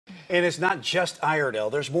And it's not just Iredell.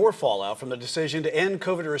 There's more fallout from the decision to end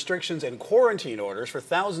COVID restrictions and quarantine orders for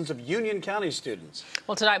thousands of Union County students.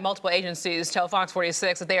 Well, tonight, multiple agencies tell Fox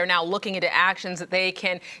 46 that they are now looking into actions that they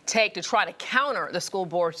can take to try to counter the school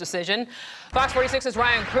board's decision. Fox 46's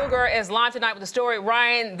Ryan Kruger is live tonight with the story.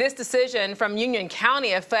 Ryan, this decision from Union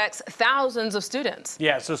County affects thousands of students.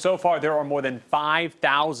 Yeah, so far there are more than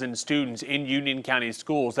 5,000 students in Union County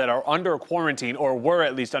schools that are under quarantine, or were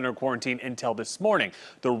at least under quarantine until this morning.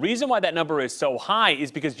 The reason why that number is so high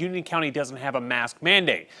is because Union County doesn't have a mask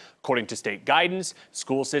mandate. According to state guidance,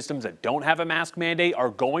 school systems that don't have a mask mandate are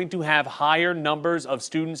going to have higher numbers of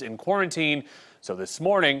students in quarantine. So this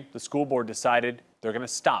morning, the school board decided they're going to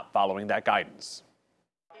stop following that guidance.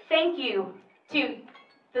 Thank you to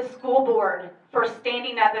the school board for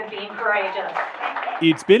standing up and being courageous.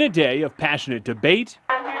 It's been a day of passionate debate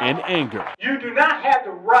and anger. You do not have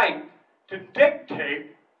the right to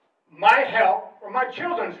dictate my health or my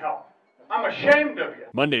children's health. I'm ashamed of you.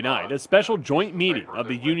 Monday night, a special joint meeting of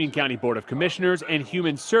the Union County Board of Commissioners and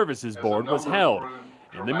Human Services Board was held,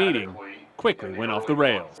 and the meeting quickly went off the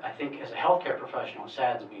rails. I think as a healthcare professional, it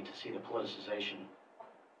saddens me to see the politicization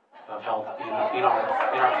of health in our community.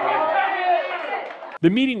 The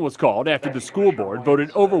meeting was called after the school board voted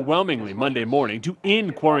overwhelmingly Monday morning to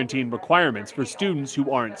end quarantine requirements for students who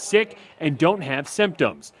aren't sick and don't have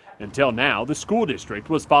symptoms. Until now, the school district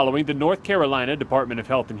was following the North Carolina Department of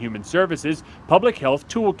Health and Human Services Public Health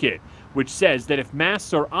Toolkit, which says that if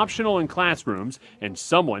masks are optional in classrooms and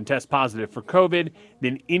someone tests positive for COVID,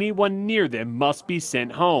 then anyone near them must be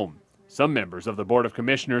sent home. Some members of the Board of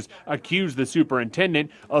Commissioners accuse the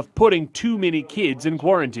superintendent of putting too many kids in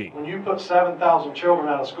quarantine. When you put 7,000 children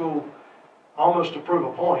out of school almost to prove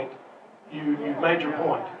a point, you've made your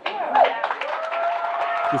point.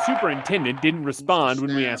 The superintendent didn't respond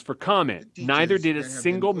when we asked for comment. Neither did a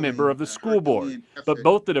single member of the school board. But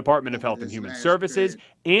both the Department of Health and Human Services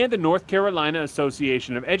and the North Carolina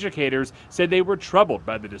Association of Educators said they were troubled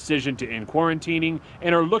by the decision to end quarantining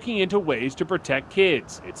and are looking into ways to protect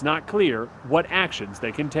kids. It's not clear what actions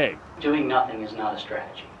they can take. Doing nothing is not a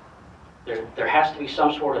strategy. There has to be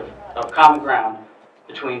some sort of common ground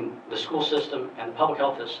between the school system and the public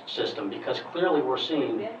health system, because clearly we're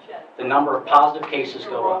seeing the number of positive cases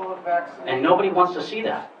go up, and nobody wants to see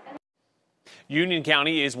that. Union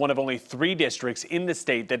County is one of only 3 districts in the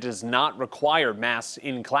state that does not require masks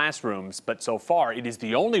in classrooms, but so far it is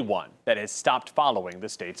the only one that has stopped following the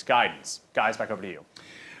state's guidance. Guys, back over to you.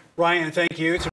 Ryan, thank you.